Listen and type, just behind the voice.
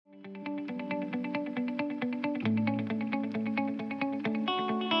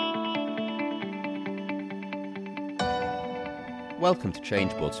Welcome to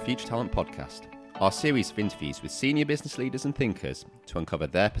Changeboard's Future Talent Podcast, our series of interviews with senior business leaders and thinkers to uncover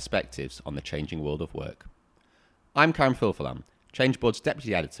their perspectives on the changing world of work. I'm Karen Filfalam, Changeboard's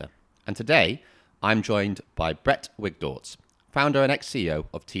Deputy Editor, and today I'm joined by Brett Wigdorts, founder and ex-CEO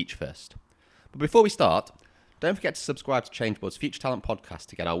of Teach First. But before we start, don't forget to subscribe to Changeboard's Future Talent Podcast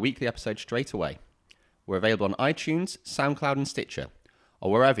to get our weekly episodes straight away. We're available on iTunes, SoundCloud and Stitcher,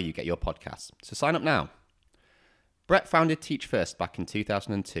 or wherever you get your podcasts, so sign up now. Brett founded Teach First back in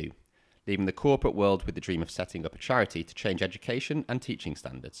 2002, leaving the corporate world with the dream of setting up a charity to change education and teaching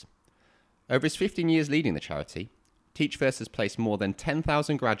standards. Over his 15 years leading the charity, Teach First has placed more than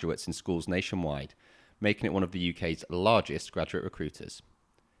 10,000 graduates in schools nationwide, making it one of the UK's largest graduate recruiters.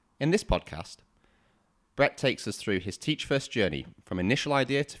 In this podcast, Brett takes us through his Teach First journey from initial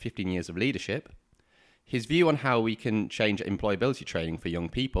idea to 15 years of leadership, his view on how we can change employability training for young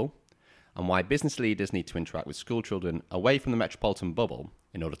people, and why business leaders need to interact with school children away from the metropolitan bubble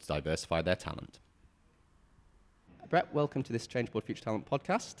in order to diversify their talent. Brett, welcome to this Changeboard Future Talent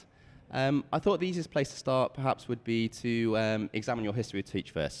podcast. I thought the easiest place to start perhaps would be to examine your history with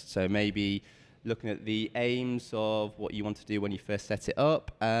Teach First. So maybe looking at the aims of what you want to do when you first set it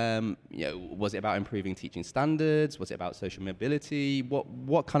up. Was it about improving teaching standards? Was it about social mobility?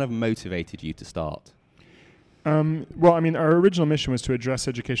 What kind of motivated you to start? Our original mission was to address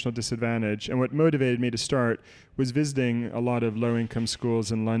educational disadvantage, and what motivated me to start was visiting a lot of low-income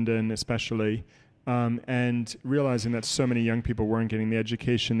schools in London especially, and realizing that so many young people weren't getting the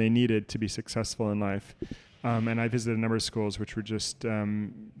education they needed to be successful in life. And I visited a number of schools which were just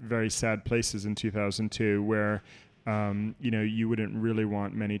very sad places in 2002 where you wouldn't really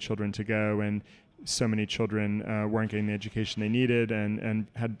want many children to go, and so many children weren't getting the education they needed and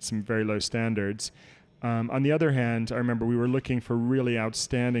had some very low standards. On the other hand, I remember we were looking for really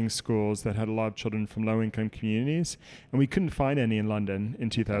outstanding schools that had a lot of children from low-income communities, and we couldn't find any in London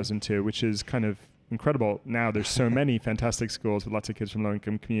in 2002, which is kind of incredible. Now there's so many fantastic schools with lots of kids from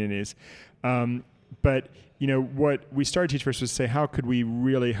low-income communities. But what we started Teach First was to say, how could we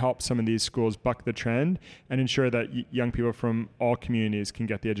really help some of these schools buck the trend and ensure that young people from all communities can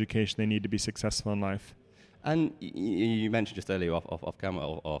get the education they need to be successful in life? And you mentioned just earlier off camera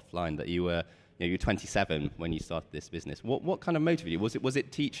or offline that you were 27 when you started this business. What kind of motivated you? Was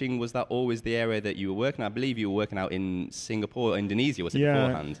it teaching? Was that always the area that you were working? I believe you were working out in Singapore or Indonesia. Was it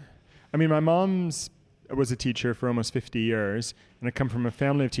beforehand? I mean, my mom's was a teacher for almost 50 years, and I come from a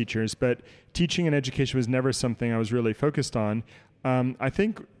family of teachers, but teaching and education was never something I was really focused on. I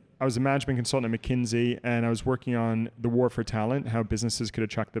think I was a management consultant at McKinsey, and I was working on the war for talent, how businesses could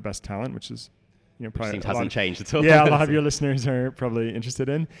attract the best talent, which is probably hasn't changed at all. Yeah, a lot of your listeners are probably interested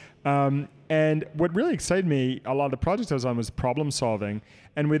in. And what really excited me, a lot of the projects I was on was problem solving.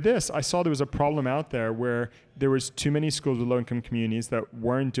 And with this, I saw there was a problem out there where there was too many schools with low-income communities that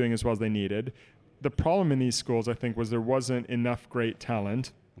weren't doing as well as they needed. The problem in these schools, I think, was there wasn't enough great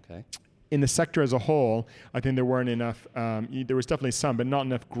talent. Okay. In the sector as a whole, I think there weren't enough, there was definitely some, but not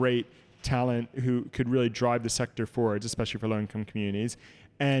enough great talent who could really drive the sector forwards, especially for low-income communities.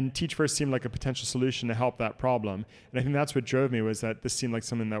 And Teach First seemed like a potential solution to help that problem. And I think that's what drove me, was that this seemed like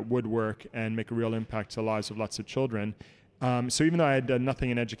something that would work and make a real impact to the lives of lots of children. So even though I had done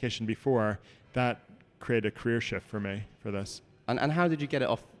nothing in education before, that created a career shift for me for this. And how did you get it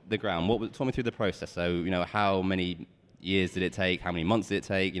off the ground? Talk me through the process. So, how many years did it take? How many months did it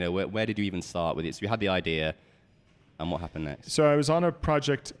take? Where did you even start with it? So you had the idea, and what happened next? So I was on a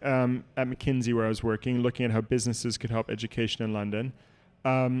project at McKinsey where I was working, looking at how businesses could help education in London.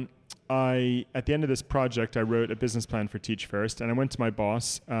 At the end of this project, I wrote a business plan for Teach First, and I went to my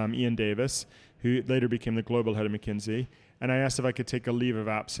boss, Ian Davis, who later became the global head of McKinsey, and I asked if I could take a leave of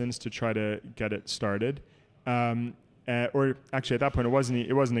absence to try to get it started. Or actually, at that point, it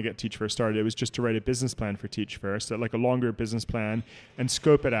wasn't to get Teach First started. It was just to write a business plan for Teach First, like a longer business plan, and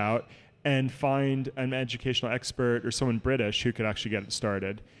scope it out and find an educational expert or someone British who could actually get it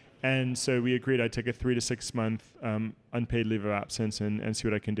started. And so we agreed I'd take a 3 to 6 month unpaid leave of absence and see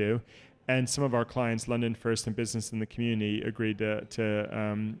what I can do. And some of our clients, London First and Business in the Community, agreed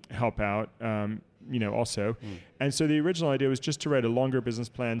to help out, also. And so the original idea was just to write a longer business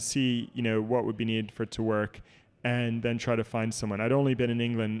plan, see, what would be needed for it to work, and then try to find someone. I'd only been in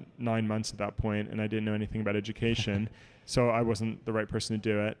England 9 months at that point, and I didn't know anything about education, so I wasn't the right person to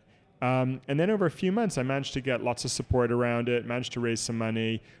do it. And then over a few months, I managed to get lots of support around it, managed to raise some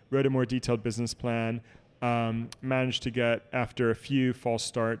money, wrote a more detailed business plan, managed to get, after a few false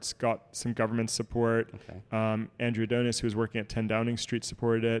starts, got some government support. Okay. Andrew Adonis, who was working at 10 Downing Street,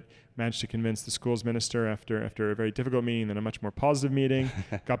 supported it, managed to convince the schools minister after a very difficult meeting, then a much more positive meeting,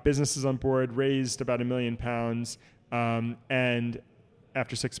 got businesses on board, raised about £1 million, And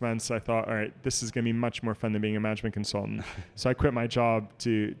after 6 months, I thought, all right, this is going to be much more fun than being a management consultant. So I quit my job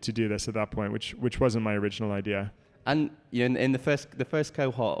to do this at that point, which wasn't my original idea. And in the first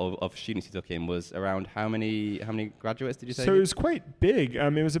cohort of students you took in was around how many graduates did you say? So it was quite big.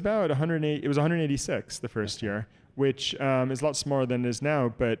 It was about 108. It was 186 the first year, which is a lot smaller than it is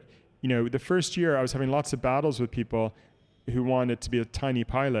now. But the first year I was having lots of battles with people who wanted to be a tiny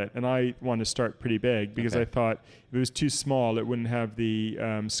pilot, and I wanted to start pretty big because I thought if it was too small, it wouldn't have the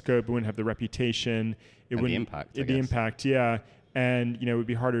scope, it wouldn't have the reputation, the impact. The impact, yeah, and it would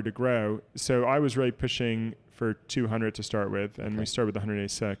be harder to grow. So I was really pushing for 200 to start with, and we started with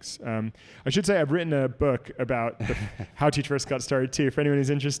 186. I should say I've written a book about how Teach First got started too, for anyone who's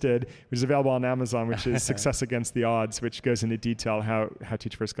interested, which is available on Amazon, which is Success Against the Odds, which goes into detail how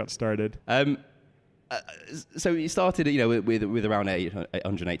Teach First got started. So you started, with around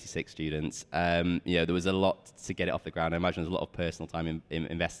 886 students. There was a lot to get it off the ground. I imagine there's a lot of personal time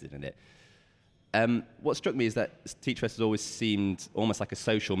invested in it. What struck me is that Teach First has always seemed almost like a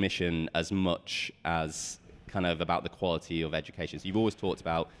social mission as much as kind of about the quality of education. So you've always talked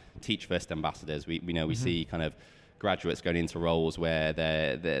about Teach First ambassadors. We see kind of graduates going into roles where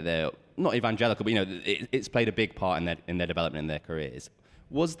they're not evangelical, but it's played a big part in their development in their careers.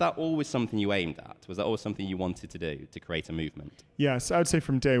 Was that always something you aimed at? Was that always something you wanted to do, to create a movement? Yes, I would say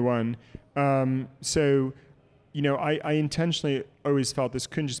from day one. I intentionally always felt this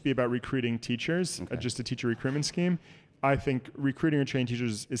couldn't just be about recruiting teachers, just a teacher recruitment scheme. I think recruiting or training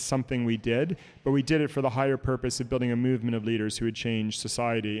teachers is something we did, but we did it for the higher purpose of building a movement of leaders who would change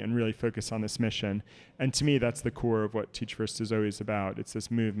society and really focus on this mission. And to me, that's the core of what Teach First is always about. It's this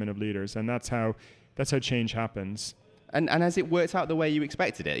movement of leaders, and that's how change happens. And has it worked out the way you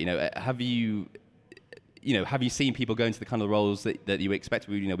expected it? Have you seen people go into the kind of roles that you expected?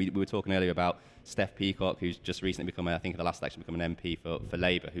 We were talking earlier about Steph Peacock, who's just recently become, I think, in the last election, become an MP for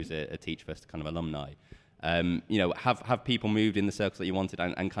Labour, who's a Teach First kind of alumni. Have people moved in the circles that you wanted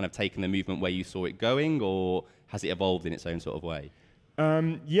and kind of taken the movement where you saw it going, or has it evolved in its own sort of way?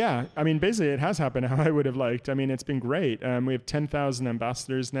 Yeah, basically it has happened how I would have liked. It's been great. We have 10,000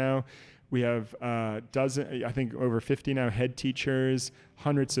 ambassadors now. We have over 50 now head teachers,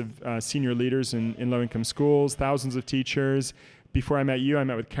 hundreds of senior leaders in low-income schools, thousands of teachers. Before I met you, I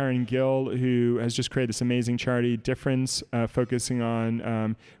met with Karen Gill, who has just created this amazing charity, Difference, focusing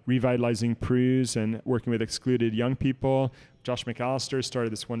on revitalizing Prus and working with excluded young people. Josh McAllister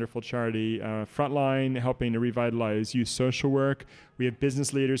started this wonderful charity, Frontline, helping to revitalize youth social work. We have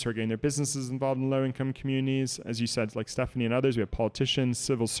business leaders who are getting their businesses involved in low-income communities. As you said, like Stephanie and others, we have politicians,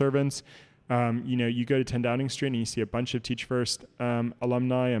 civil servants. You go to 10 Downing Street and you see a bunch of Teach First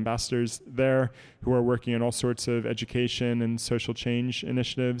alumni, ambassadors there who are working on all sorts of education and social change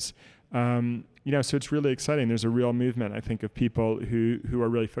initiatives. So it's really exciting. There's a real movement, I think, of people who are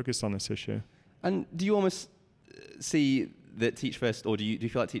really focused on this issue. And do you almost see that Teach First, or do you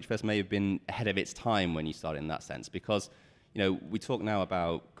feel like Teach First may have been ahead of its time when you started in that sense? Because we talk now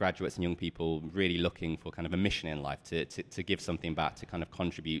about graduates and young people really looking for kind of a mission in life to give something back, to kind of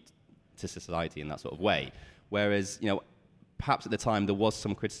contribute to society in that sort of way. Whereas, perhaps at the time there was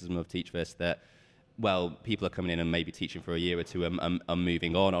some criticism of Teach First that, well, people are coming in and maybe teaching for a year or two and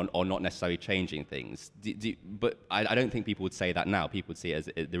moving on or not necessarily changing things. But I don't think people would say that now. People would see it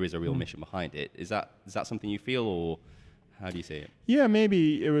as there is a real mission behind it. Is that something you feel, or how do you see it? Yeah,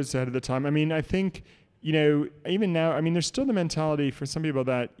 maybe it was ahead of the time. I think, even now, there's still the mentality for some people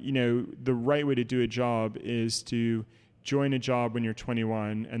that, the right way to do a job is to join a job when you're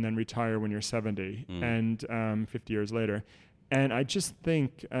 21 and then retire when you're 70 and 50 years later. And I just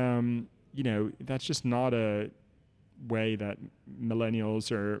think, that's just not a way that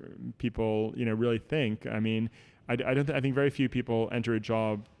millennials or people, really think. I think very few people enter a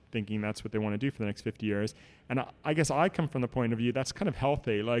job thinking that's what they want to do for the next 50 years. And I guess I come from the point of view that's kind of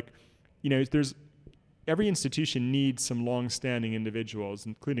healthy. There's every institution needs some long-standing individuals,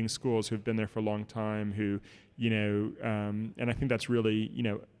 including schools who've been there for a long time, who, and I think that's really,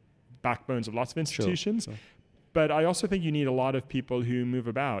 backbones of lots of institutions. Sure. But I also think you need a lot of people who move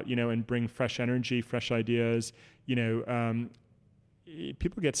about, and bring fresh energy, fresh ideas.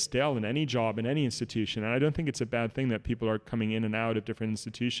 People get stale in any job, in any institution. And I don't think it's a bad thing that people are coming in and out of different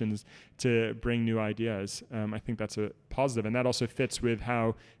institutions to bring new ideas. I think that's a positive. And that also fits with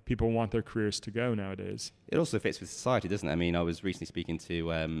how people want their careers to go nowadays. It also fits with society, doesn't it? I was recently speaking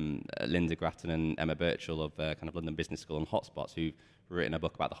to Linda Grattan and Emma Birchall of kind of London Business School and Hotspots, who've written a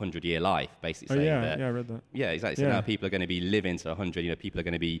book about the 100-year life, basically saying that... Yeah, I read that. Yeah, exactly. So now people are going to be living to 100. People are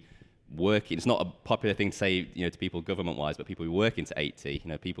going to be working. It's not a popular thing to say, to people government-wise, but people will be working to 80.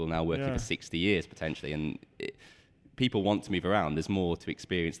 People now working for 60 years potentially, and people want to move around. There's more to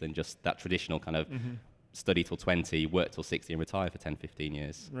experience than just that traditional kind of study till 20, work till 60 and retire for 10, 15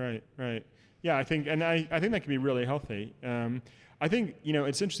 years. Right. Yeah, I think that can be really healthy. I think,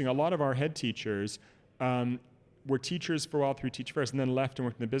 it's interesting. A lot of our head teachers were teachers for a while through Teach First and then left and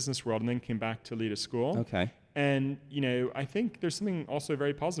worked in the business world and then came back to lead a school. Okay. And, I think there's something also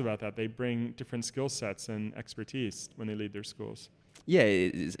very positive about that. They bring different skill sets and expertise when they lead their schools. Yeah,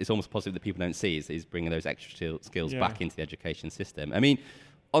 it's almost positive that people don't see is bringing those extra skills back into the education system. I mean,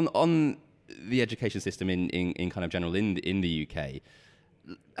 on the education system in kind of general in the UK,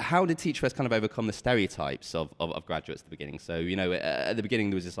 how did Teach First kind of overcome the stereotypes of graduates at the beginning? So, at the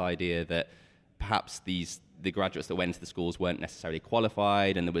beginning there was this idea that perhaps the graduates that went to the schools weren't necessarily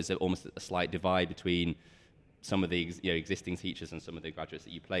qualified, and there was almost a slight divide between some of the existing teachers and some of the graduates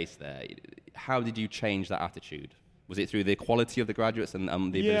that you placed there. How did you change that attitude? Was it through the quality of the graduates and the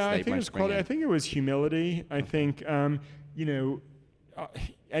ability I think it was quality. I think it was humility. I think,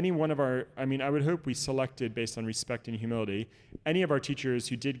 any one of our, I would hope we selected based on respect and humility. Any of our teachers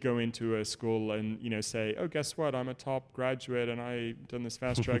who did go into a school and, say, oh, guess what, I'm a top graduate and I've done this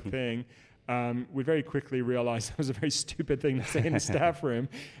fast track thing, we very quickly realized that was a very stupid thing to say in the staff room.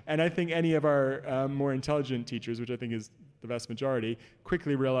 And I think any of our more intelligent teachers, which I think is the vast majority,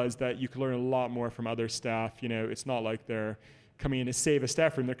 quickly realized that you can learn a lot more from other staff. It's not like they're coming in to save a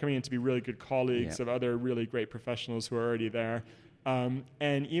staff room. They're coming in to be really good colleagues of other really great professionals who are already there. And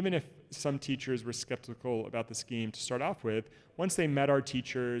even if some teachers were skeptical about the scheme to start off with, once they met our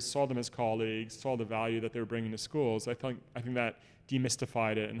teachers, saw them as colleagues, saw the value that they were bringing to schools, I think that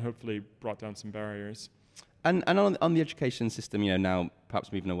demystified it and hopefully brought down some barriers. And on the education system, now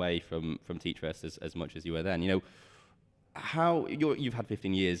perhaps moving away from Teach First as much as you were then, how you've had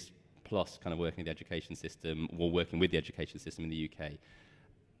 15 years plus kind of working in the education system or working with the education system in the UK.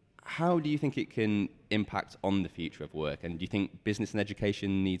 How do you think it can impact on the future of work? And do you think business and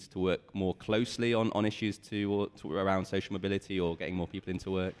education needs to work more closely on issues to around social mobility or getting more people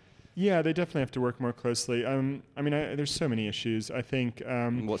into work? Yeah, they definitely have to work more closely. There's so many issues. I think.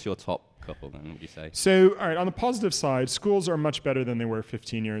 What's your top couple then, would you say? So, all right, on the positive side, schools are much better than they were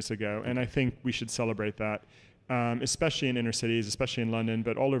 15 years ago, and I think we should celebrate that, especially in inner cities, especially in London,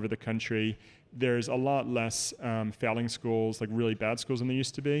 but all over the country. There's a lot less failing schools, like really bad schools than there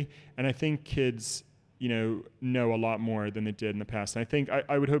used to be, and I think kids, know a lot more than they did in the past. And I think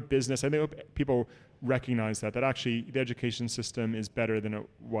I would hope I hope people recognize that actually the education system is better than it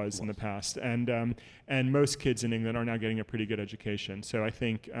was in the past, and most kids in England are now getting a pretty good education. So I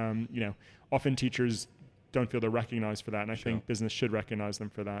think often teachers don't feel they're recognized for that, and I think business should recognize them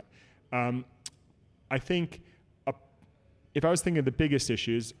for that. I think if I was thinking of the biggest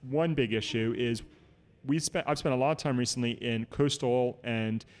issues, one big issue is I've spent a lot of time recently in coastal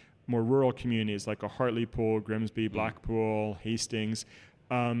and more rural communities like a Hartlepool, Grimsby, Blackpool, Hastings.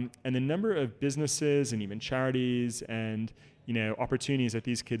 And the number of businesses and even charities and opportunities that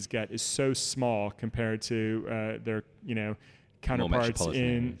these kids get is so small compared to their counterparts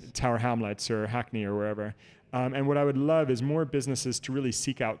in Tower Hamlets or Hackney or wherever. And what I would love is more businesses to really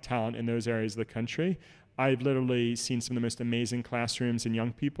seek out talent in those areas of the country. I've literally seen some of the most amazing classrooms and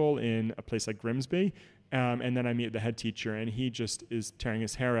young people in a place like Grimsby. And then I meet the head teacher, and he just is tearing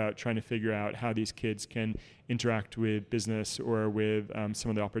his hair out trying to figure out how these kids can interact with business or with some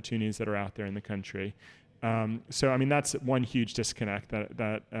of the opportunities that are out there in the country. That's one huge disconnect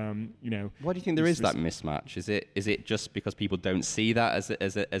that. Why do you think there is that mismatch? Is it just because people don't see that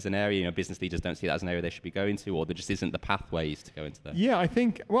as an area? Business leaders don't see that as an area they should be going to, or there just isn't the pathways to go into that? Yeah, I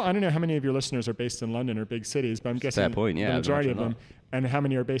think. Well, I don't know how many of your listeners are based in London or big cities, but I'm guessing fair point, yeah, the majority of them. And how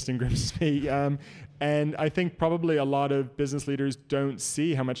many are based in Grimsby? And I think probably a lot of business leaders don't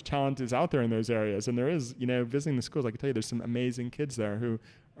see how much talent is out there in those areas. And there is, visiting the schools, I can tell you, there's some amazing kids there who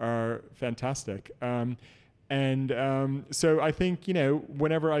are fantastic. So I think,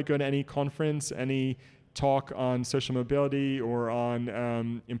 whenever I go to any conference, any talk on social mobility or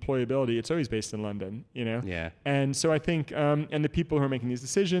on employability, it's always based in London, Yeah. And so I think, and the people who are making these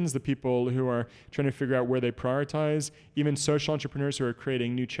decisions, the people who are trying to figure out where they prioritize, even social entrepreneurs who are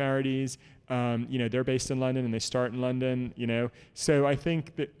creating new charities, they're based in London and they start in London, So I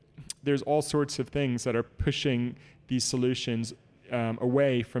think that there's all sorts of things that are pushing these solutions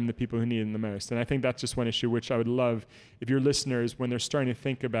away from the people who need them the most. And I think that's just one issue which I would love if your listeners, when they're starting to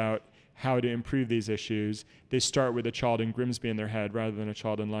think about how to improve these issues, they start with a child in Grimsby in their head rather than a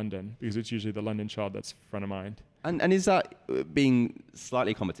child in London, because it's usually the London child that's front of mind. And is that, being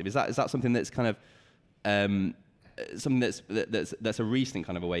slightly combative, is that something that's kind of something that's a recent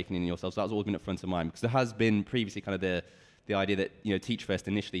kind of awakening in yourselves? That's always been at front of mind, because there has been previously kind of the the idea that, you know, Teach First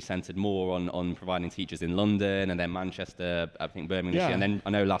initially centred more on providing teachers in London and then Manchester, I think Birmingham this year. And then I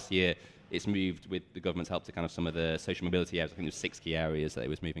know last year it's moved with the government's help to kind of some of the social mobility areas. I think there's 6 key areas that it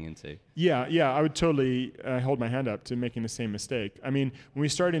was moving into. Yeah, I would totally hold my hand up to making the same mistake. I mean, when we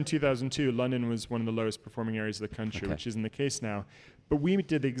started in 2002, London was one of the lowest performing areas of the country, which isn't the case now. But we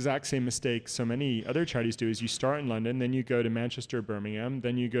did the exact same mistake so many other charities do, is you start in London, then you go to Manchester, Birmingham,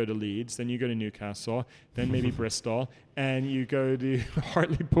 then you go to Leeds, then you go to Newcastle, then maybe Bristol, and you go to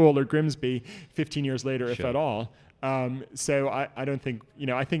Hartlepool or Grimsby 15 years later, if at all. So I don't think,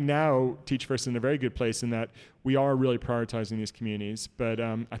 I think now Teach First is in a very good place in that we are really prioritizing these communities, but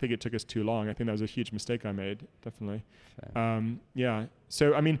I think it took us too long. I think that was a huge mistake I made, definitely.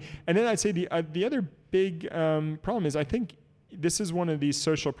 So, I mean, and then I'd say the other big problem is I think this is one of these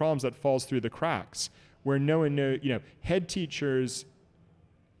social problems that falls through the cracks, where no one knows, head teachers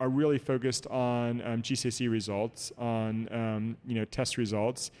are really focused on GCSE results, on, test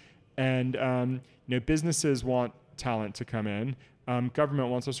results, and, businesses want talent to come in, government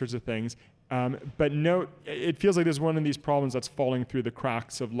wants all sorts of things, but it feels like there's one of these problems that's falling through the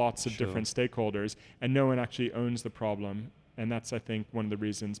cracks of lots of different stakeholders, and no one actually owns the problem. And that's, I think, one of the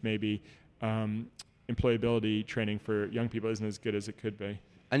reasons maybe employability training for young people isn't as good as it could be.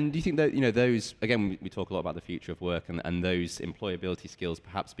 And do you think that, those, again, we talk a lot about the future of work and those employability skills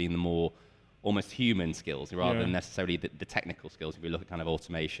perhaps being the more almost human skills rather than necessarily the technical skills? If we look at kind of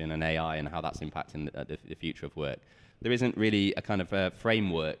automation and AI and how that's impacting the future of work, there isn't really a kind of a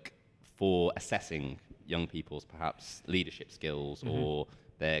framework for assessing young people's perhaps leadership skills or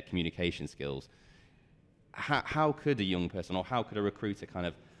their communication skills. How could a young person or how could a recruiter kind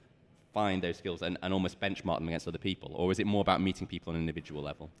of find those skills and almost benchmark them against other people? Or is it more about meeting people on an individual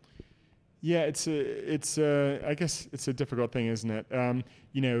level? Yeah, I guess it's a difficult thing, isn't it?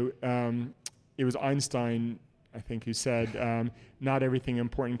 It was Einstein, I think, who said, not everything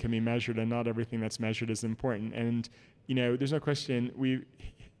important can be measured and not everything that's measured is important. And, there's no question,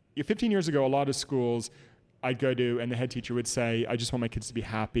 15 years ago, a lot of schools I'd go to and the head teacher would say, I just want my kids to be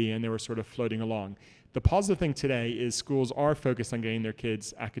happy, and they were sort of floating along. The positive thing today is schools are focused on getting their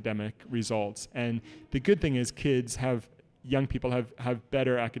kids' academic results. And the good thing is young people have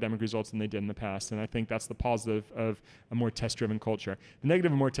better academic results than they did in the past. And I think that's the positive of a more test-driven culture. The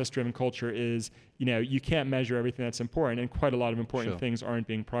negative of a more test-driven culture is, you can't measure everything that's important, and quite a lot of important things aren't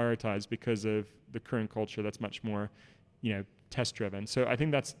being prioritized because of the current culture that's much more, test-driven. So I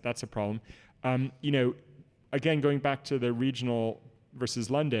think that's a problem. Again, going back to the regional versus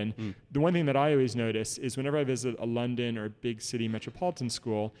London, the one thing that I always notice is whenever I visit a London or big city metropolitan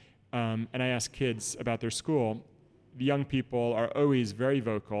school, and I ask kids about their school, the young people are always very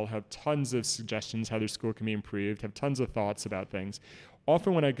vocal, have tons of suggestions how their school can be improved, have tons of thoughts about things.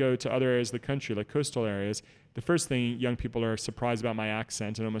 Often when I go to other areas of the country, like coastal areas, the first thing young people are surprised about my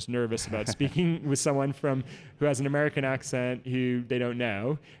accent and almost nervous about speaking with someone who has an American accent who they don't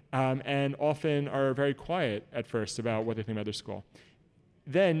know, and often are very quiet at first about what they think about their school.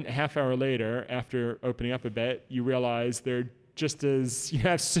 Then a half hour later, after opening up a bit, you realize they're just as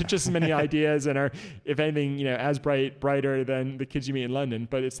have just as many ideas and are, if anything, as brighter than the kids you meet in London.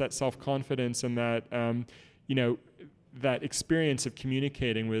 But it's that self-confidence and that that experience of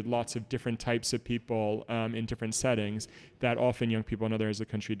communicating with lots of different types of people in different settings that often young people in other areas of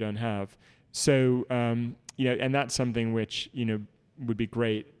the country don't have. So and that's something which would be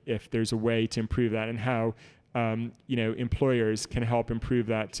great if there's a way to improve that, and how employers can help improve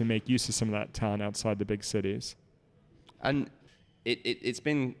that to make use of some of that talent outside the big cities. And it's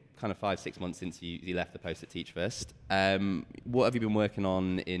been kind of 5-6 months since you left the post at Teach First. What have you been working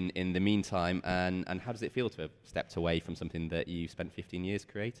on in the meantime, and how does it feel to have stepped away from something that you spent 15 years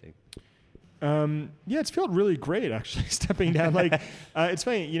creating? It's felt really great, actually, stepping down. It's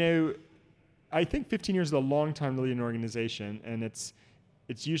funny, I think 15 years is a long time to lead an organization, and it's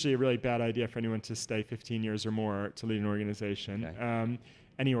usually a really bad idea for anyone to stay 15 years or more to lead an organization,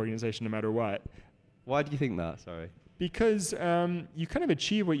 any organization, no matter what. Why do you think that? Sorry. Because you kind of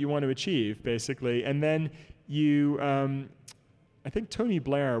achieve what you want to achieve, basically. And then I think Tony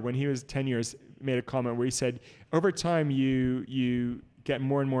Blair, when he was 10 years, made a comment where he said, over time you get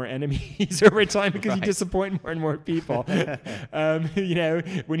more and more enemies over time because you disappoint more and more people.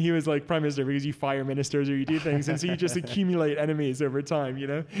 When he was like prime minister, because you fire ministers or you do things, and so you just accumulate enemies over time,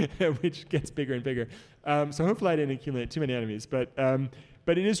 which gets bigger and bigger. So hopefully I didn't accumulate too many enemies, but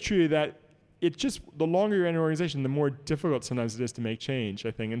it is true that it's just the longer you're in an organization, the more difficult sometimes it is to make change,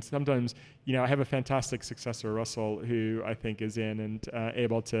 I think. And sometimes, I have a fantastic successor, Russell, who I think is in and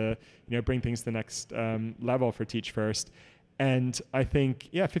able to, bring things to the next level for Teach First. And I think,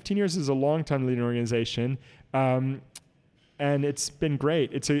 15 years is a long time to lead an organization. and it's been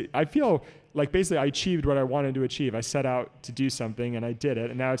great. I feel like basically I achieved what I wanted to achieve. I set out to do something and I did it,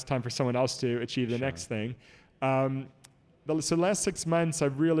 and now it's time for someone else to achieve the next thing. So the last 6 months,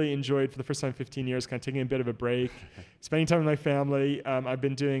 I've really enjoyed, for the first time in 15 years, kind of taking a bit of a break, spending time with my family. I've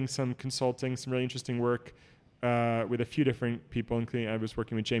been doing some consulting, some really interesting work with a few different people, including I was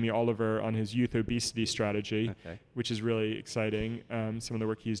working with Jamie Oliver on his youth obesity strategy, which is really exciting. Some of the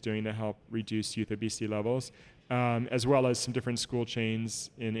work he's doing to help reduce youth obesity levels, as well as some different school chains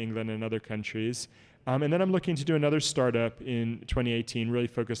in England and other countries. And then I'm looking to do another startup in 2018, really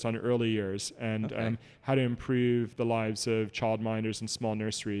focused on early years and how to improve the lives of childminders and small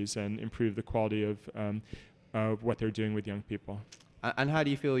nurseries and improve the quality of what they're doing with young people. And how do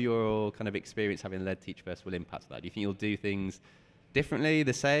you feel your kind of experience having led Teach First will impact that? Do you think you'll do things differently,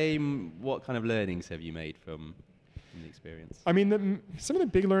 the same? What kind of learnings have you made from the experience? I mean, some of the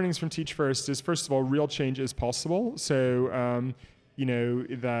big learnings from Teach First is, first of all, real change is possible. So,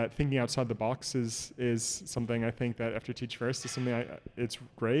 that thinking outside the box is something I think that after Teach First is something it's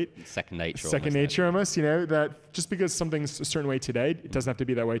great. Second nature. Second nature almost, that just because something's a certain way today, it doesn't have to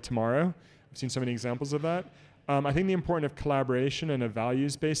be that way tomorrow. I've seen so many examples of that. I think the importance of collaboration and a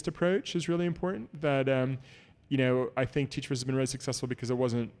values-based approach is really important. That, I think Teach First has been really successful because it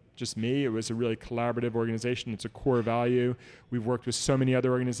wasn't just me. It was a really collaborative organization. It's a core value. We've worked with so many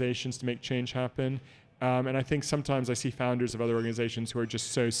other organizations to make change happen. And I think sometimes I see founders of other organizations who are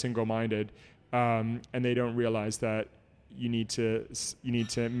just so single-minded, and they don't realize that you need to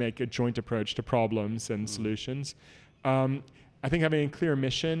make a joint approach to problems and solutions. I think having a clear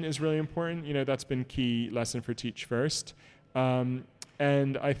mission is really important. That's been key lesson for Teach First. And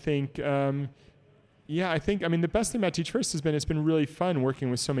I think, the best thing about Teach First has been it's been really fun working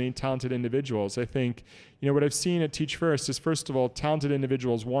with so many talented individuals. I think, what I've seen at Teach First is, first of all, talented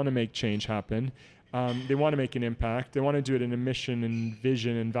individuals want to make change happen. They want to make an impact. They want to do it in a mission and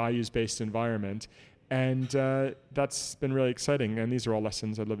vision and values-based environment. And that's been really exciting. And these are all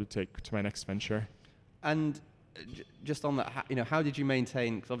lessons I'd love to take to my next venture. And just on that, how did you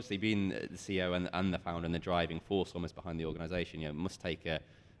maintain, because obviously being the CEO and the founder and the driving force almost behind the organization, must take a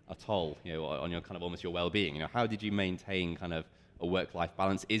toll, on your kind of almost your well-being. How did you maintain kind of a work-life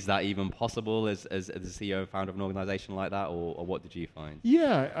balance? Is that even possible as the CEO and founder of an organization like that, or what did you find?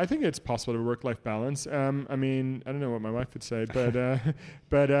 Yeah, I think it's possible to work-life balance. I don't know what my wife would say, but I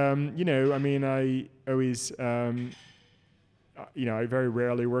always, I very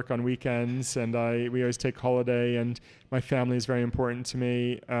rarely work on weekends, and we always take holiday, and my family is very important to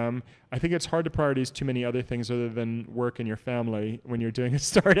me. I think it's hard to prioritize too many other things other than work and your family when you're doing a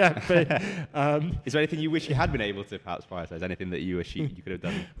startup. But, is there anything you wish you had been able to perhaps prioritize? Anything that you wish you could have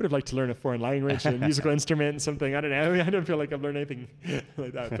done? I would have liked to learn a foreign language, a musical instrument, and something. I don't know. I don't feel like I've learned anything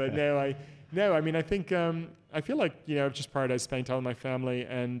like that. But I think I feel like I've just prioritized spending time with my family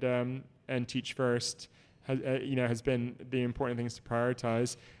and Teach First. Has been the important things to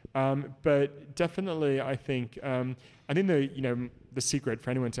prioritize. But definitely, I think the secret for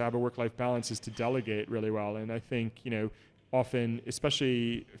anyone to have a work-life balance is to delegate really well. And I think often,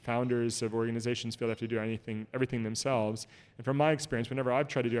 especially founders of organizations, feel they have to do everything themselves. And from my experience, whenever I've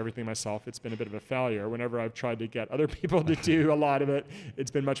tried to do everything myself, it's been a bit of a failure. Whenever I've tried to get other people to do a lot of it,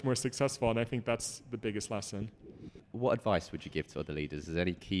 it's been much more successful. And I think that's the biggest lesson. What advice would you give to other leaders? Is there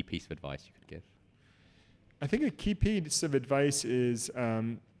any key piece of advice you could give? I think a key piece of advice is, let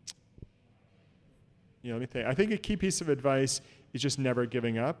me think. I think a key piece of advice is just never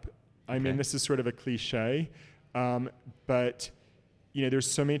giving up. I mean, this is sort of a cliche, but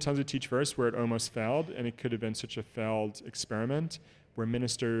there's so many times at Teach First where it almost failed, and it could have been such a failed experiment where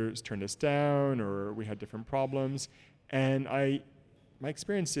ministers turned us down or we had different problems. And my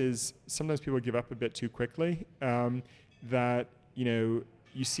experience is sometimes people give up a bit too quickly.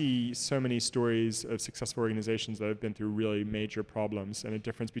 You see so many stories of successful organizations that have been through really major problems, and the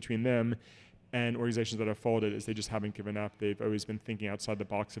difference between them and organizations that have folded is they just haven't given up. They've always been thinking outside the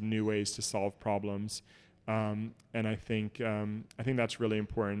box of new ways to solve problems, and I think that's really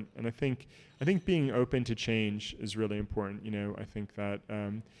important. And I think being open to change is really important. I think that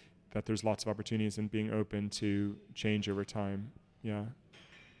there's lots of opportunities in being open to change over time. Yeah.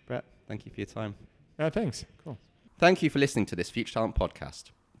 Brett, thank you for your time. Thanks. Cool. Thank you for listening to this Future Talent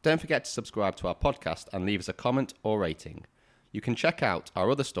podcast. Don't forget to subscribe to our podcast and leave us a comment or rating. You can check out our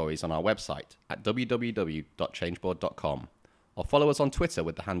other stories on our website at www.changeboard.com or follow us on Twitter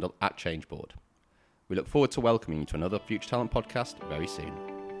with the handle @changeboard. We look forward to welcoming you to another Future Talent podcast very soon.